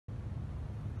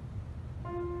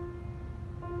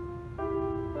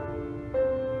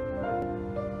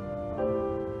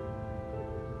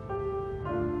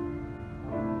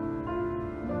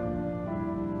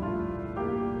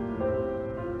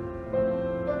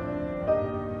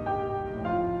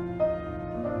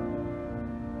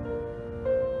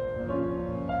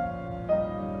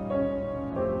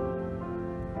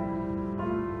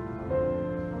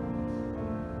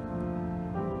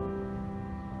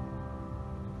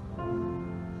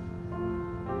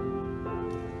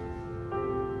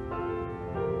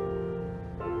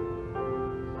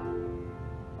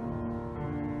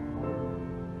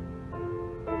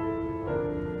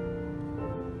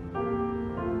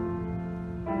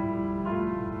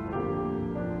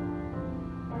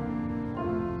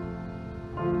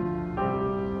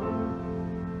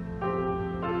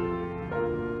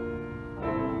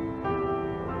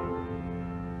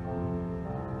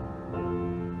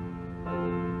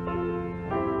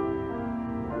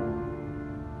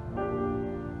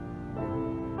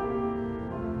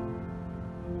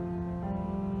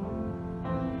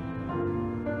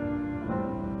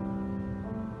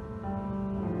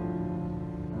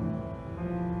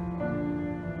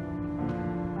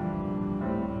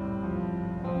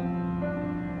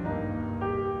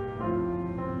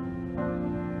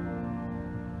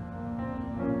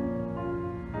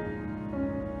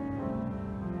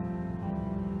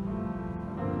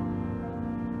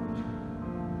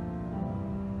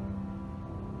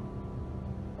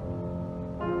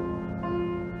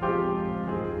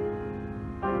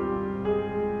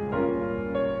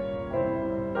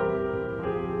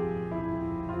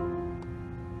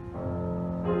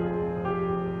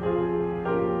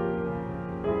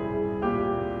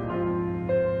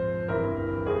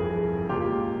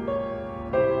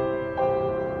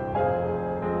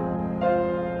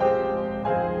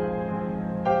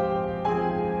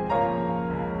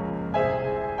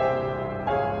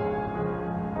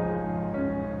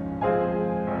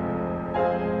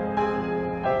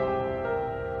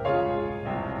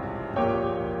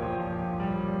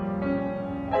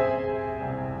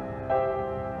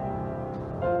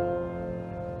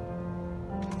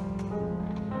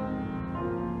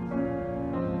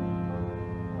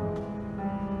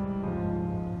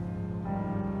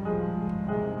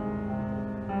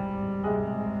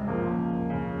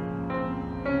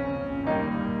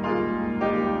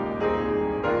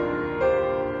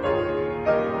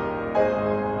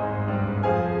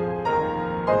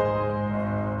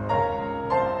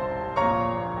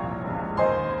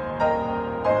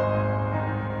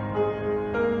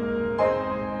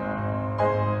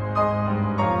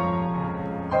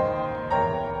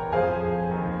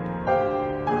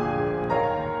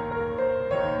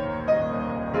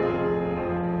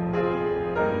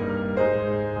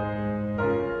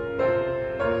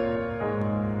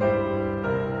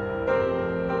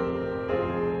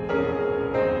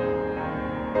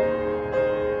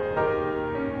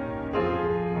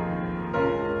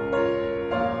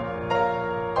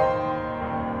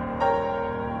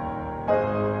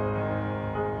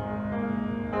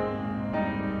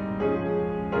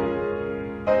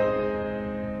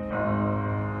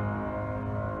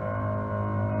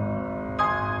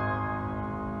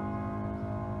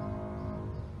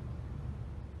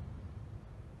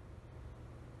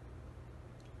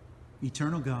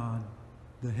Eternal God,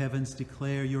 the heavens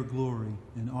declare your glory,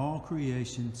 and all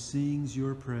creation sings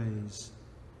your praise.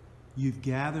 You've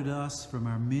gathered us from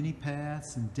our many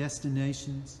paths and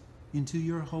destinations into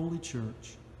your holy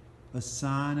church, a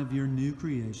sign of your new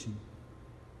creation.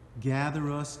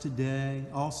 Gather us today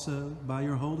also by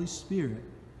your Holy Spirit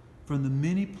from the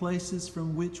many places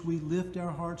from which we lift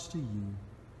our hearts to you,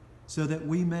 so that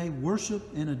we may worship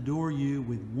and adore you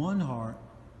with one heart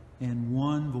and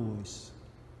one voice,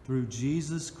 through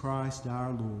Jesus Christ our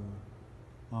Lord.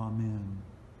 Amen.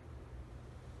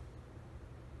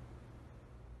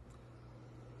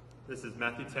 This is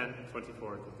Matthew 10,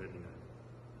 24 to 39.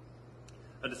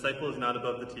 A disciple is not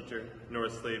above the teacher, nor a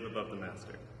slave above the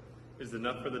master. It is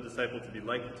enough for the disciple to be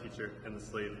like the teacher, and the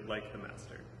slave like the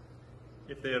master.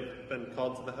 If they have been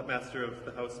called to the master of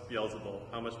the house Beelzebul,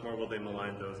 how much more will they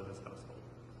malign those of his household?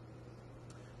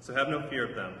 So have no fear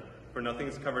of them, for nothing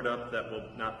is covered up that will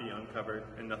not be uncovered,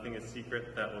 and nothing is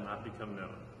secret that will not become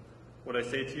known. What I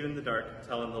say to you in the dark,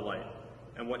 tell in the light,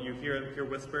 and what you hear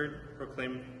whispered,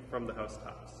 proclaim from the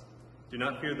housetops. Do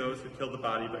not fear those who kill the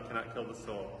body but cannot kill the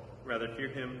soul. Rather fear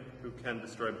him who can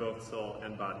destroy both soul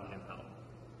and body in hell.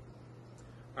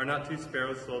 Are not 2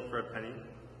 sparrows sold for a penny?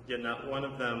 Yet not one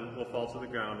of them will fall to the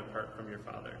ground apart from your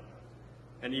Father.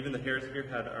 And even the hairs of your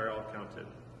head are all counted.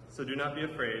 So do not be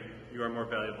afraid, you are more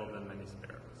valuable than many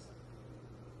sparrows.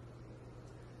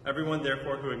 Everyone,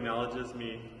 therefore, who acknowledges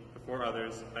me before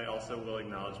others, I also will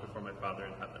acknowledge before my Father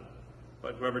in heaven.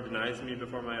 But whoever denies me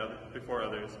before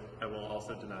others, I will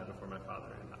also deny before my Father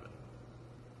in heaven.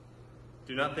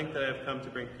 Do not think that I have come to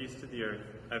bring peace to the earth.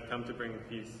 I have not come to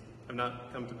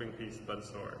bring peace, but a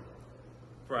sword.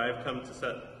 For I have come to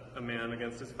set a man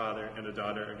against his father, and a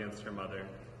daughter against her mother,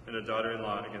 and a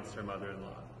daughter-in-law against her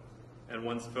mother-in-law. And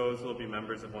one's foes will be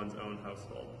members of one's own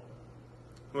household.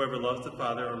 Whoever loves the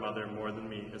father or mother more than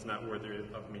me is not worthy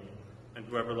of me, and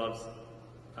whoever loves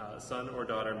son or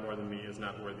daughter more than me is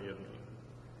not worthy of me.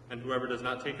 And whoever does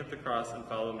not take up the cross and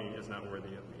follow me is not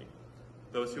worthy of me.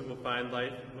 Those who will find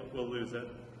life will lose it,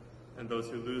 and those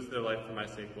who lose their life for my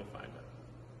sake will find it.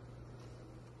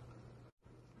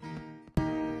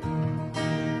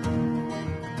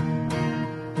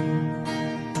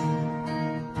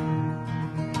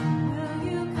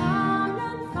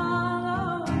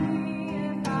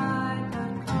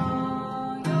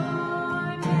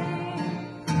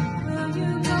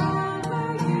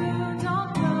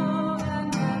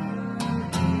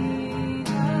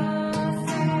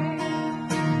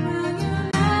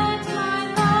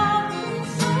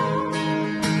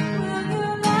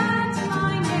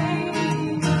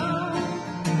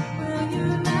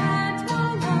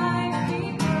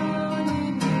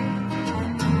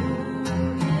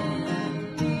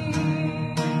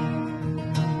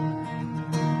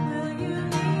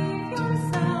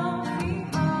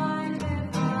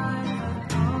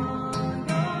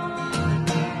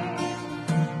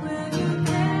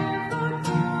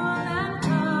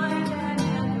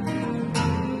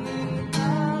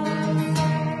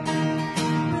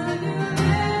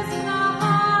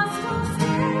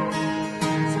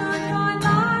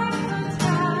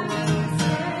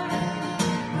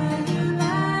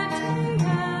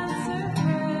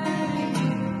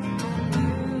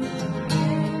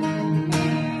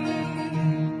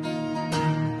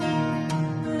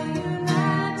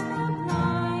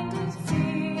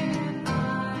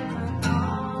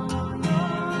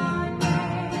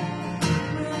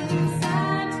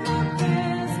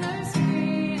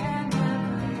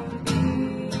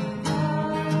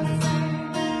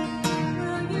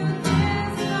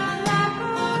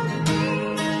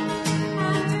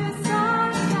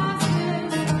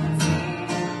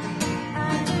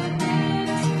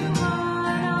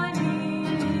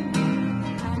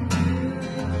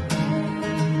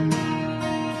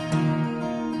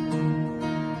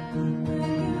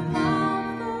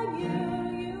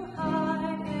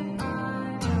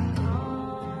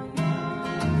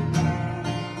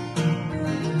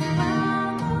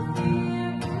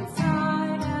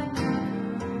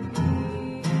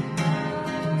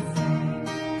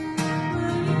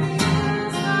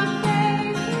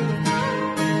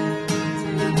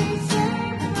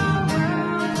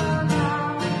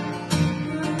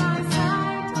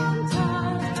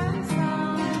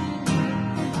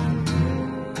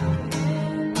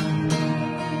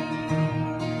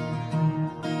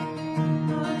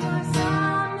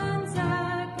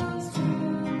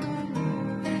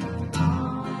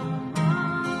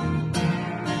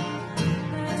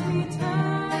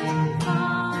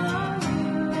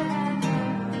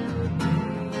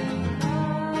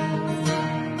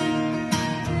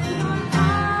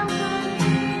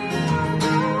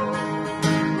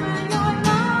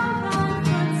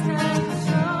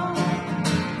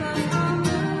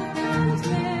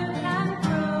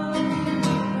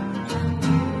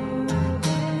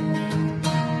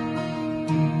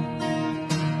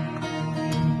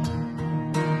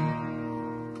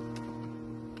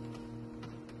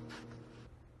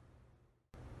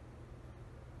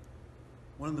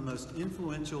 One of the most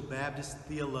influential Baptist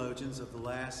theologians of the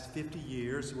last 50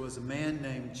 years was a man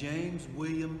named James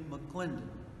William McClendon.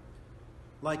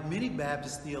 Like many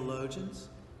Baptist theologians,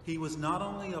 he was not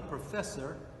only a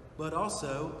professor, but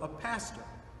also a pastor.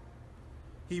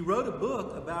 He wrote a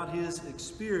book about his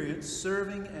experience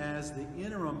serving as the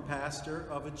interim pastor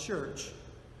of a church.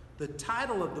 The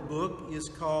title of the book is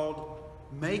called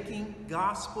Making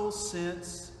Gospel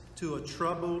Sense to a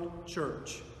Troubled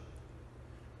Church.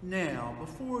 Now,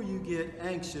 before you get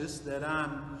anxious that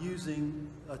I'm using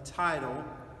a title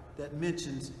that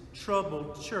mentions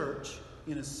troubled church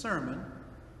in a sermon,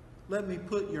 let me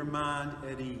put your mind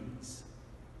at ease.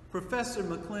 Professor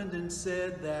McClendon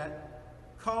said that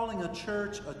calling a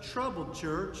church a troubled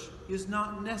church is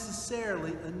not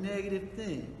necessarily a negative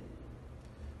thing.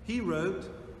 He wrote,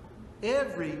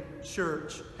 "Every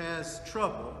church has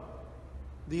trouble.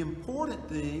 The important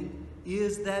thing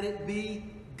is that it be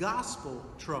gospel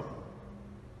trouble."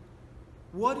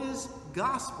 What is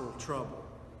gospel trouble?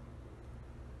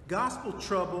 Gospel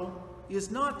trouble is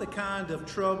not the kind of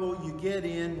trouble you get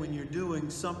in when you're doing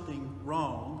something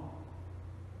wrong.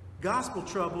 Gospel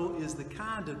trouble is the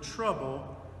kind of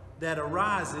trouble that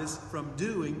arises from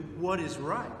doing what is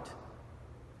right.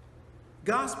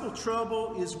 Gospel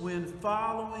trouble is when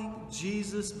following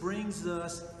Jesus brings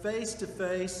us face to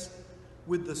face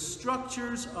with the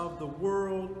structures of the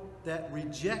world that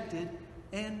rejected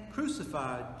and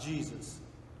crucified Jesus.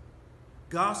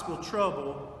 Gospel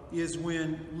trouble is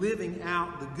when living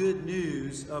out the good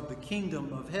news of the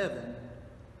kingdom of heaven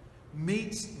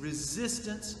meets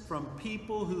resistance from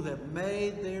people who have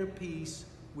made their peace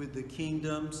with the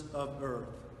kingdoms of earth.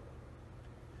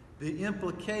 The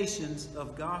implications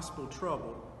of gospel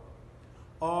trouble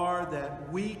are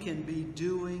that we can be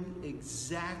doing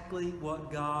exactly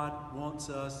what God wants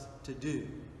us to do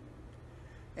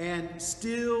and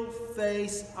still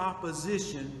face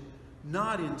opposition,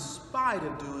 not in spite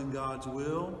of doing God's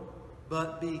will,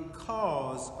 but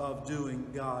because of doing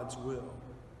God's will.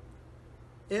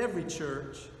 Every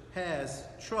church has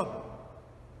trouble.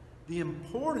 The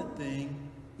important thing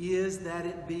is that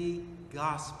it be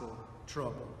gospel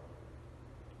trouble.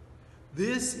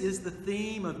 This is the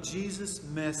theme of Jesus'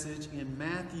 message in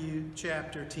Matthew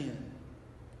chapter 10.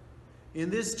 In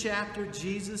this chapter,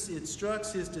 Jesus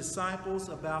instructs his disciples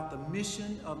about the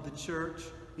mission of the church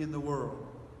in the world.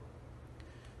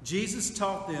 Jesus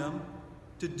taught them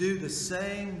to do the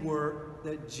same work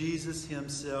that Jesus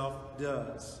himself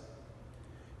does.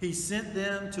 He sent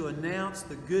them to announce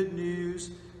the good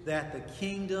news that the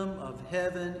kingdom of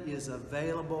heaven is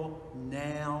available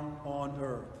now on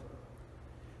earth.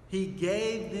 He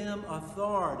gave them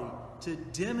authority to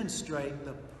demonstrate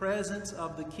the presence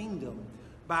of the kingdom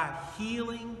by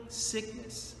healing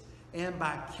sickness and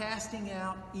by casting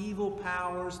out evil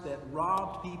powers that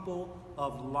robbed people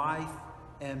of life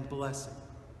and blessing.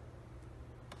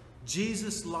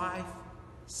 Jesus' life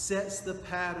sets the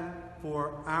pattern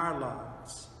for our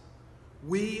lives.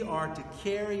 We are to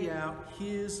carry out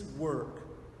his work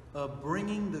of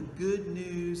bringing the good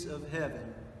news of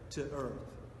heaven to earth.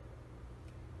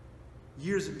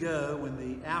 Years ago, when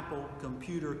the Apple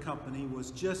computer company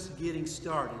was just getting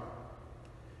started,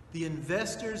 the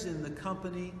investors in the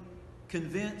company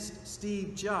convinced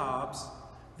Steve Jobs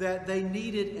that they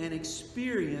needed an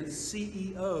experienced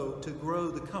CEO to grow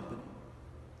the company.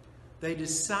 They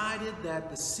decided that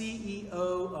the CEO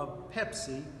of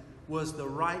Pepsi was the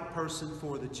right person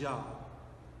for the job.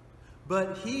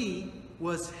 But he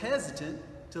was hesitant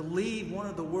to leave one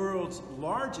of the world's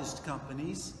largest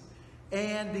companies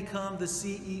and become the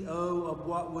CEO of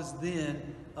what was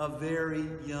then a very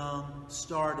young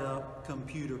startup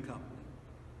computer company.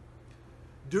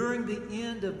 During the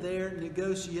end of their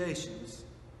negotiations,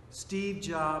 Steve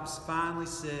Jobs finally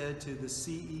said to the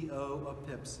CEO of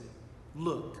Pepsi,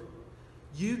 "Look,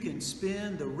 you can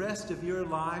spend the rest of your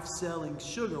life selling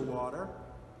sugar water,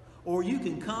 or you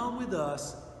can come with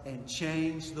us and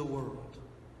change the world."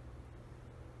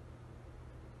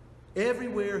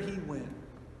 Everywhere he went,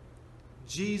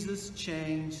 Jesus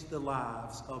changed the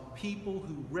lives of people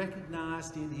who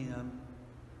recognized in him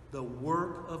the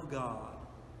work of God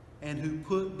and who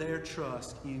put their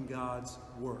trust in God's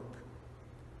work.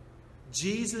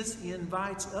 Jesus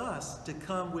invites us to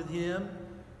come with him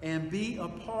and be a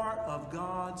part of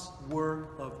God's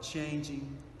work of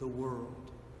changing the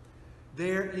world.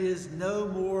 There is no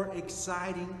more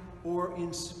exciting or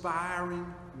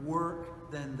inspiring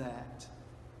work than that.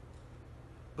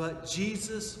 But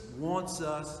Jesus wants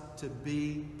us to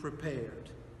be prepared.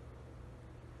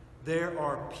 There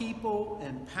are people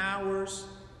and powers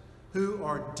who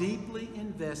are deeply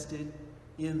invested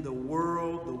in the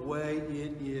world the way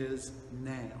it is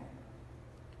now.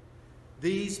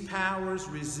 These powers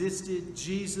resisted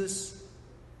Jesus,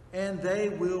 and they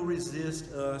will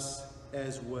resist us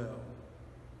as well.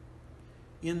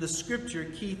 In the scripture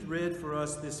Keith read for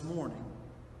us this morning,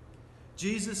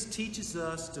 Jesus teaches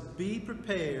us to be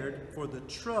prepared for the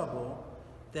trouble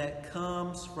that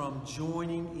comes from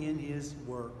joining in his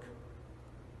work.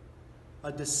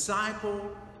 A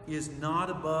disciple is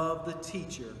not above the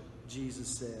teacher,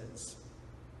 Jesus says.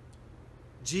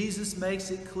 Jesus makes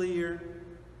it clear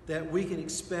that we can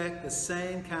expect the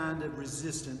same kind of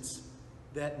resistance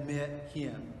that met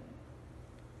him.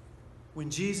 When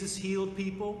Jesus healed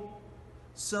people,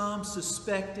 some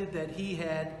suspected that he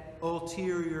had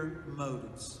ulterior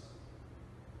motives.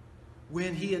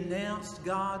 When he announced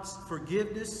God's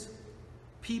forgiveness,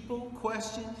 people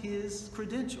questioned his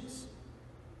credentials.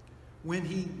 When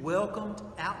he welcomed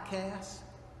outcasts,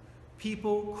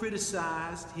 people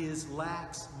criticized his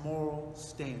lax moral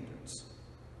standards.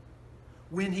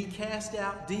 When he cast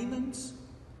out demons,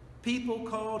 people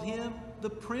called him the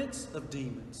prince of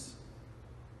demons.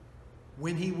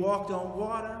 When he walked on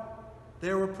water,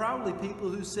 there were probably people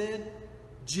who said,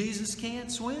 Jesus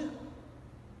can't swim.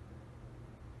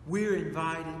 We're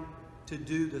invited to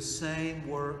do the same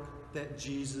work that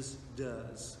Jesus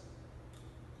does.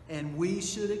 And we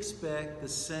should expect the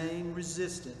same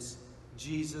resistance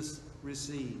Jesus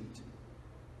received.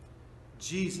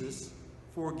 Jesus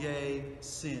forgave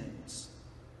sins.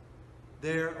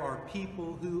 There are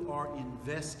people who are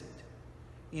invested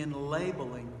in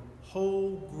labeling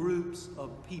whole groups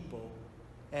of people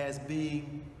as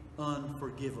being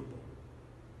unforgivable.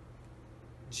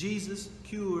 Jesus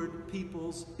cured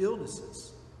people's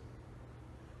illnesses.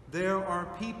 There are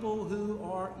people who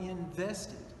are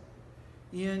invested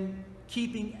in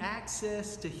keeping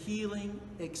access to healing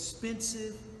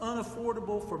expensive,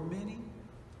 unaffordable for many,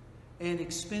 and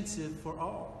expensive for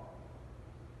all.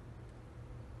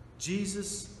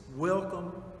 Jesus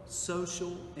welcomed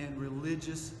social and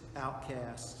religious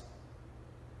outcasts.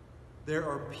 There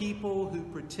are people who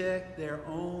protect their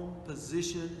own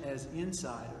position as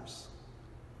insiders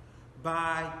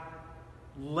by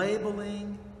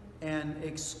labeling and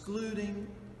excluding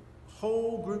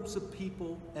whole groups of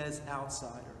people as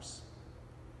outsiders,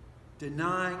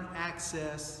 denying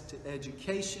access to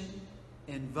education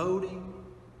and voting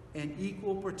and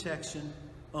equal protection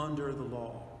under the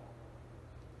law.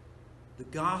 The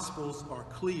Gospels are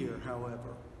clear,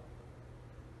 however,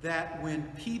 that when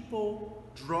people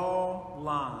draw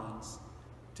lines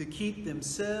to keep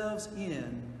themselves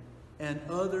in and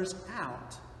others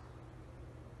out,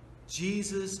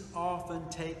 Jesus often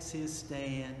takes his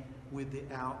stand with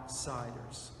the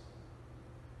outsiders.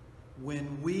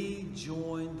 When we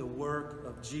join the work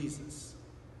of Jesus,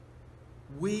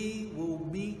 we will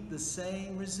meet the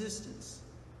same resistance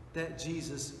that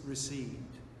Jesus received.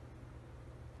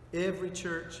 Every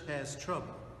church has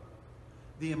trouble.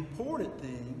 The important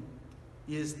thing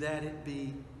is that it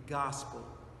be gospel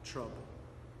trouble.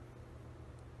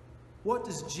 What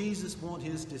does Jesus want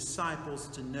his disciples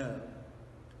to know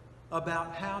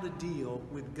about how to deal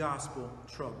with gospel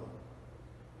trouble?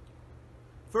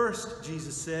 First,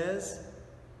 Jesus says,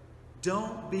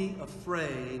 don't be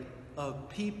afraid of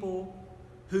people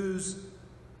whose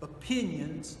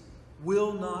opinions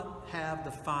will not have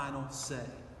the final say.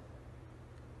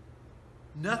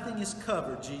 Nothing is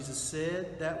covered, Jesus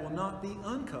said, that will not be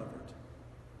uncovered,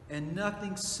 and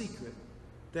nothing secret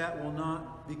that will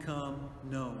not become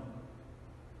known.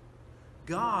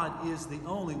 God is the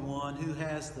only one who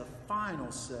has the final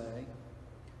say,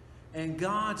 and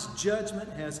God's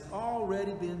judgment has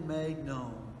already been made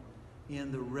known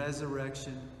in the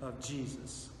resurrection of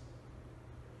Jesus.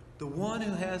 The one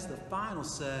who has the final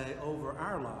say over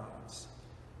our lives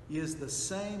is the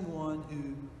same one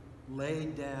who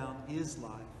laid down his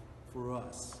life for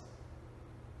us.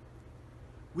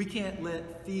 We can't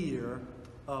let fear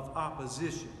of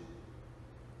opposition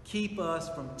keep us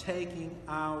from taking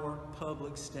our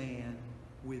public stand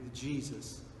with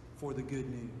Jesus for the good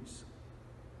news.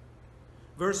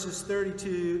 Verses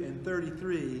 32 and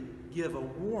 33 give a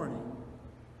warning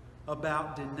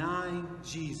about denying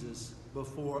Jesus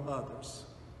before others.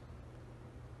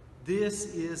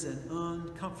 This is an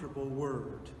uncomfortable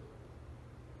word.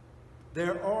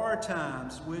 There are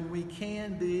times when we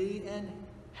can be and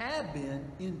have been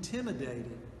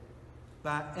intimidated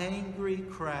by angry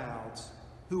crowds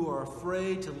who are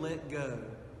afraid to let go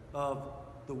of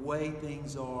the way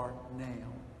things are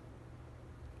now.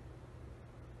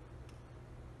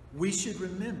 We should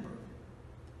remember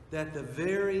that the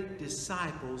very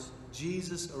disciples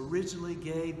Jesus originally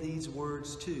gave these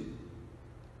words to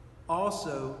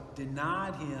also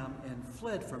denied him and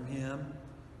fled from him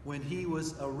when he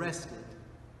was arrested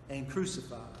and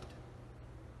crucified.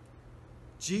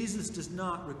 Jesus does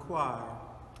not require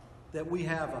that we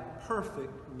have a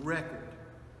perfect record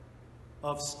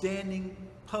of standing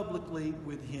publicly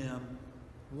with him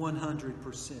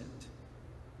 100%.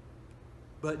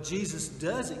 But Jesus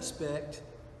does expect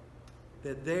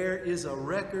that there is a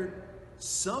record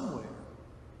somewhere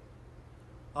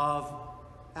of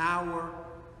our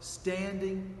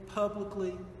standing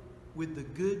publicly with the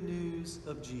good news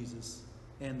of Jesus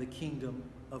and the kingdom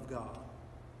of God.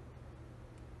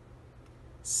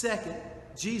 Second,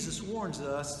 Jesus warns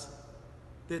us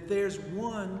that there's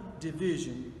one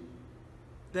division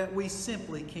that we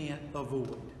simply can't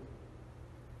avoid.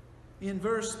 In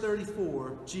verse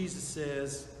 34, Jesus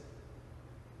says,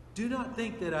 "Do not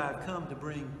think that I have come to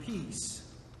bring peace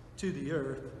to the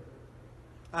earth.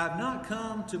 I have not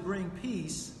come to bring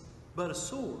peace, but a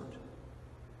sword."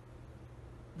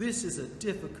 This is a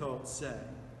difficult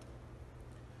saying.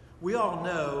 We all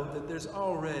know that there's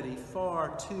already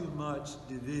far too much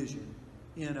division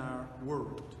in our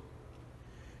world.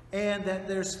 and that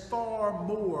there's far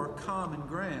more common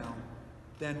ground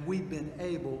than we've been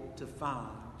able to find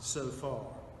so far.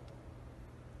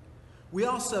 We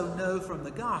also know from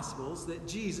the Gospels that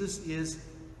Jesus is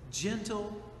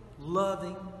gentle,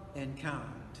 loving, and kind.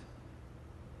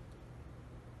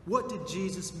 What did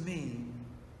Jesus mean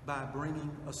by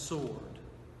bringing a sword?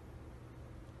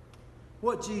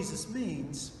 What Jesus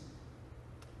means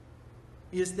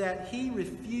is that he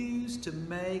refused to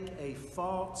make a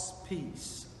false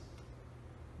peace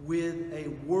with a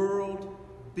world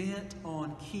bent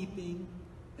on keeping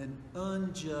an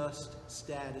unjust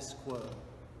status quo.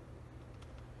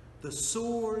 The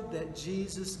sword that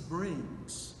Jesus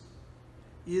brings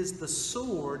is the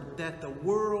sword that the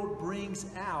world brings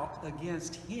out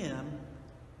against him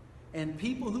and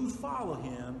people who follow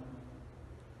him,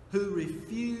 who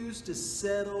refuse to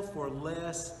settle for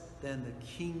less than the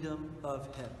kingdom of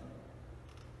heaven.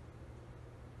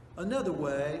 Another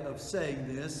way of saying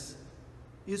this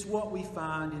is what we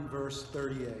find in verse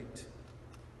 38.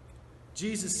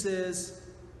 Jesus says,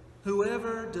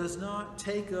 "Whoever does not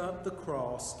take up the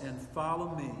cross and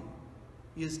follow me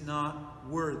is not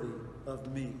worthy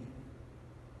of me."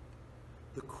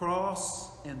 The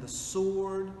cross and the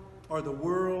sword are the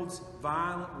world's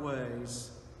violent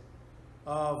ways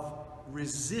of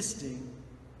resisting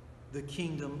the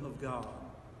kingdom of God.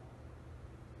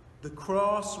 The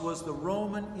cross was the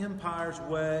Roman Empire's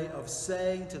way of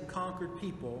saying to conquered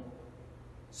people,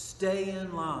 "Stay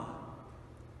in line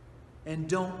and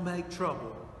don't make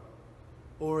trouble,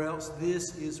 or else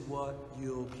this is what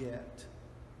you'll get."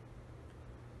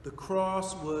 The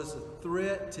cross was a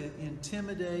threat to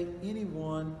intimidate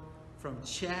anyone from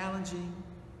challenging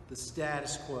the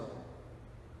status quo.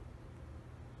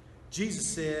 Jesus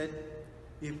said,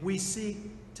 if we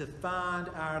seek to find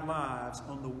our lives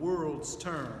on the world's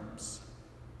terms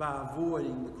by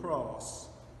avoiding the cross,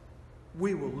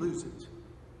 we will lose it.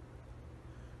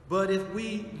 But if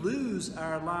we lose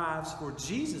our lives for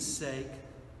Jesus' sake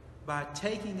by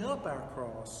taking up our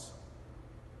cross,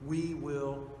 we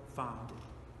will find it.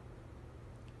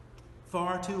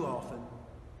 Far too often,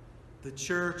 the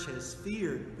church has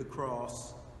feared the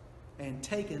cross and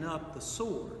taken up the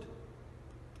sword.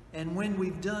 And when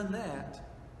we've done that,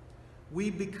 we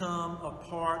become a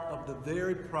part of the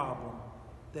very problem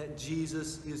that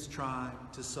Jesus is trying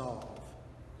to solve.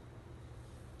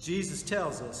 Jesus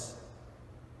tells us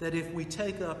that if we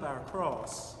take up our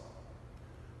cross,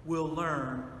 we'll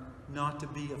learn not to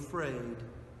be afraid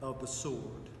of the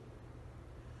sword.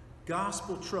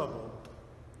 Gospel trouble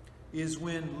is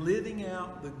when living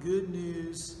out the good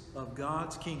news of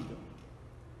God's kingdom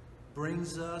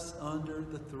brings us under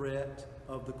the threat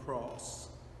of the cross.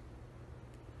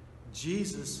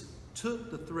 Jesus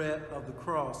took the threat of the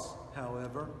cross,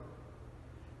 however,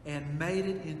 and made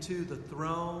it into the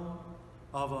throne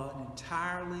of an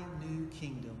entirely new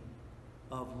kingdom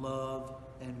of love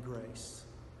and grace.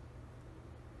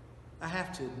 I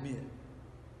have to admit,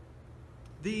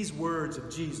 these words of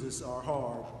Jesus are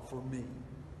hard for me.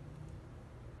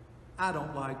 I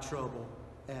don't like trouble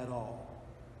at all.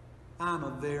 I'm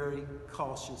a very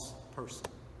cautious person.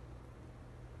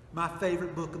 My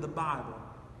favorite book of the Bible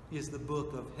is the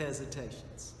book of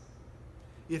Hesitations.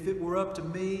 If it were up to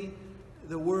me,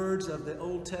 the words of the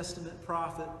Old Testament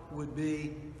prophet would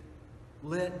be,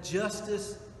 let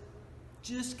justice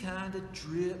just kind of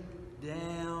drip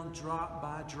down, drop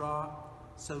by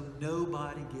drop, so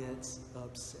nobody gets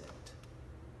upset.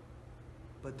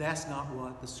 But that's not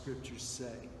what the scriptures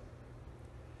say.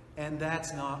 And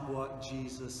that's not what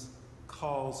Jesus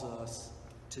calls us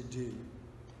to do.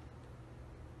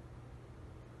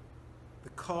 The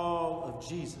call of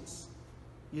Jesus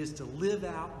is to live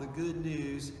out the good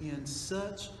news in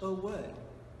such a way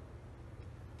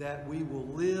that we will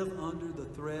live under the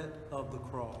threat of the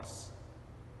cross.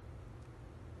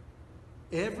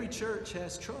 Every church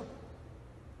has trouble.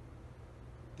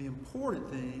 The important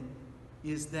thing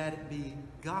is that it be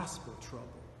gospel trouble.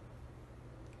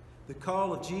 The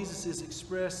call of Jesus is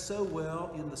expressed so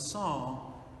well in the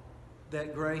song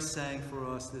that Grace sang for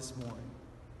us this morning.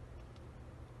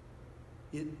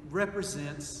 It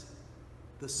represents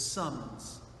the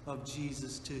summons of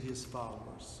Jesus to his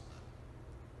followers.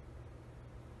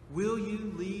 Will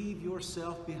you leave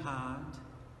yourself behind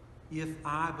if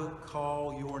I but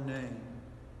call your name?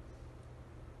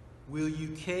 Will you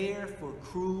care for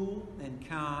cruel and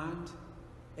kind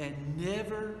and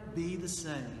never be the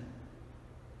same?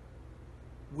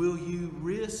 Will you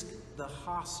risk the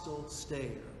hostile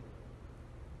stare?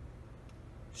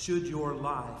 Should your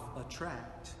life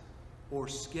attract or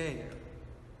scare?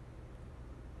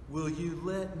 Will you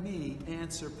let me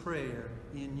answer prayer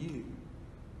in you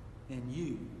and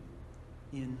you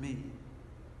in me.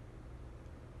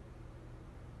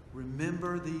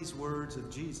 Remember these words of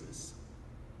Jesus.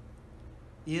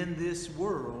 In this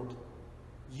world,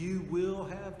 you will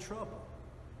have trouble,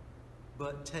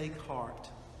 but take heart,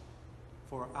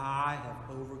 for I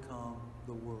have overcome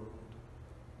the world.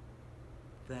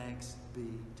 Thanks be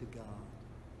to God.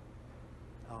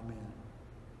 Amen.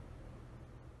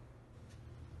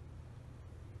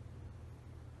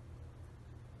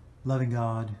 Loving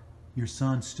God, your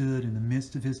Son stood in the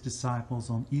midst of his disciples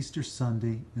on Easter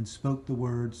Sunday and spoke the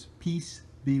words, "Peace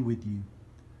be with you."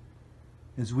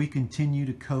 As we continue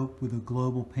to cope with a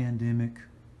global pandemic,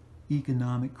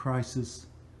 economic crisis,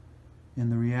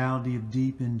 and the reality of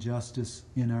deep injustice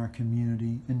in our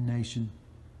community and nation,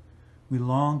 we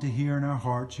long to hear in our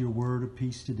hearts your word of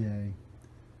peace today.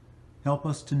 Help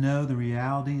us to know the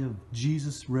reality of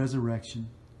Jesus' resurrection,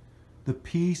 the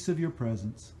peace of your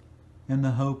presence, and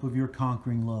the hope of your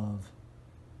conquering love.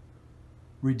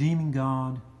 Redeeming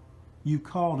God, you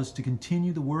called us to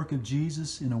continue the work of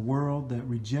Jesus in a world that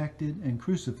rejected and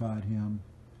crucified him.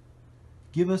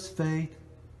 Give us faith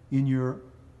in your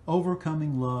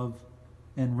overcoming love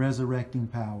and resurrecting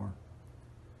power.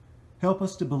 Help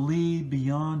us to believe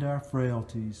beyond our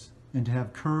frailties and to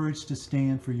have courage to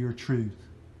stand for your truth.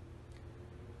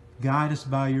 Guide us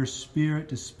by your Spirit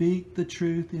to speak the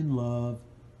truth in love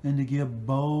and to give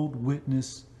bold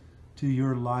witness to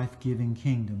your life-giving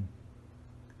kingdom.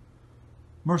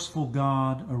 Merciful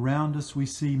God, around us we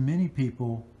see many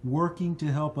people working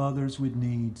to help others with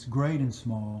needs, great and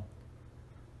small.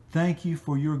 Thank you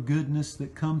for your goodness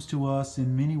that comes to us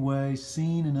in many ways,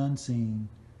 seen and unseen.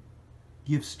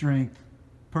 Give strength,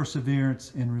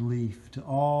 perseverance, and relief to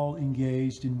all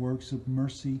engaged in works of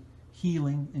mercy,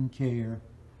 healing, and care.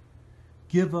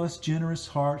 Give us generous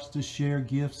hearts to share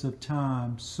gifts of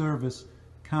time, service,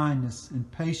 kindness, and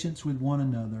patience with one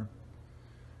another.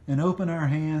 And open our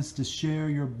hands to share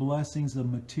your blessings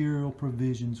of material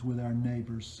provisions with our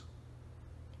neighbors.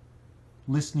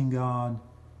 Listening God,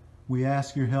 we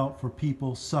ask your help for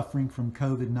people suffering from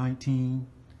COVID-19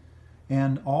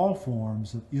 and all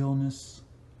forms of illness,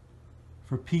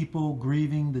 for people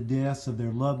grieving the deaths of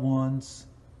their loved ones,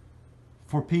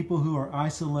 for people who are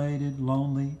isolated,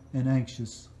 lonely, and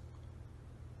anxious.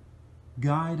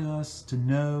 Guide us to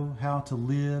know how to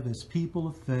live as people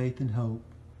of faith and hope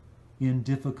in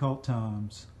difficult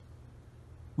times.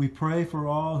 We pray for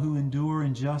all who endure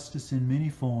injustice in many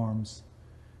forms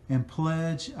and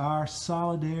pledge our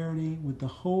solidarity with the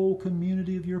whole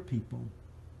community of your people.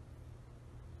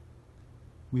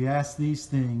 We ask these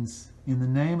things in the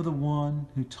name of the one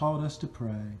who taught us to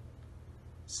pray,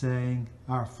 saying,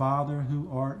 Our Father who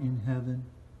art in heaven,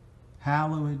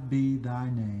 hallowed be thy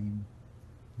name.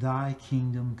 Thy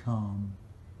kingdom come.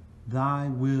 Thy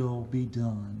will be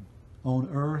done, on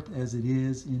earth as it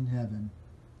is in heaven.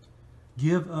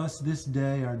 Give us this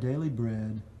day our daily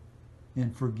bread,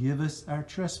 and forgive us our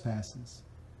trespasses,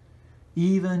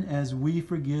 even as we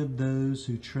forgive those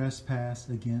who trespass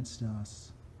against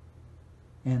us.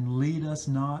 And lead us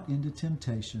not into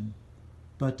temptation,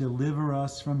 but deliver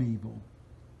us from evil.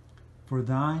 For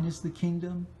thine is the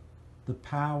kingdom, the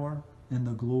power, and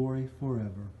the glory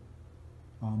forever.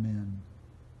 Amen.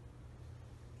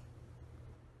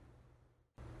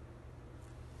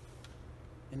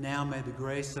 And now may the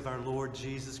grace of our Lord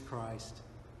Jesus Christ,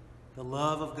 the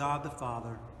love of God the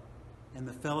Father, and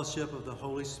the fellowship of the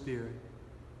Holy Spirit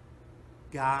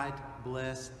guide,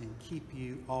 bless, and keep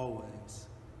you always.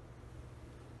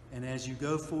 And as you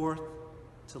go forth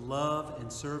to love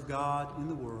and serve God in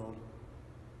the world,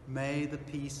 may the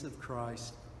peace of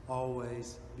Christ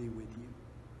always be with you.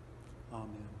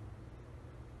 Amen.